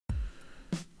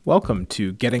Welcome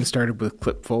to Getting Started with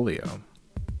Klipfolio.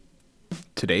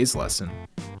 Today's lesson,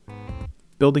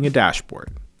 building a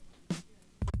dashboard.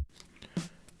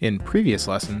 In previous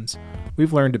lessons,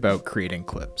 we've learned about creating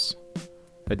clips.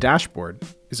 A dashboard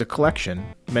is a collection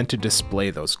meant to display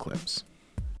those clips.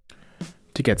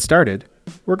 To get started,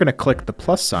 we're going to click the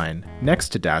plus sign next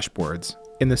to dashboards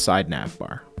in the side nav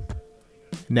bar.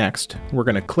 Next, we're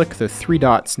going to click the three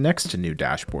dots next to new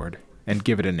dashboard and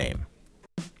give it a name.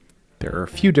 There are a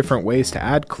few different ways to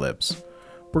add clips.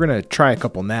 We're going to try a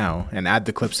couple now and add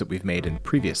the clips that we've made in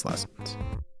previous lessons.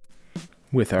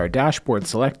 With our dashboard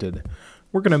selected,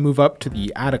 we're going to move up to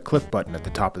the Add a Clip button at the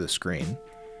top of the screen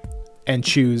and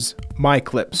choose My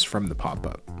Clips from the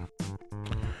pop-up.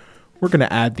 We're going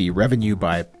to add the Revenue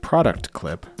by Product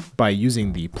clip by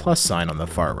using the plus sign on the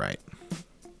far right.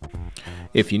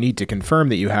 If you need to confirm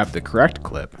that you have the correct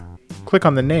clip, click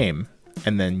on the name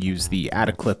and then use the Add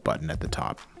a Clip button at the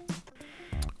top.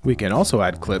 We can also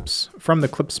add clips from the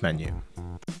Clips menu.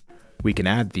 We can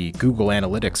add the Google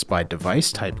Analytics by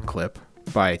Device type clip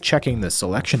by checking the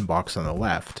selection box on the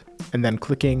left and then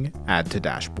clicking Add to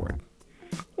Dashboard.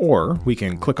 Or we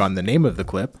can click on the name of the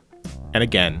clip and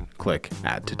again click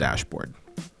Add to Dashboard.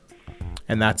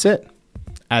 And that's it.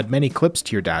 Add many clips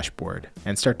to your dashboard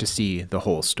and start to see the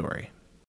whole story.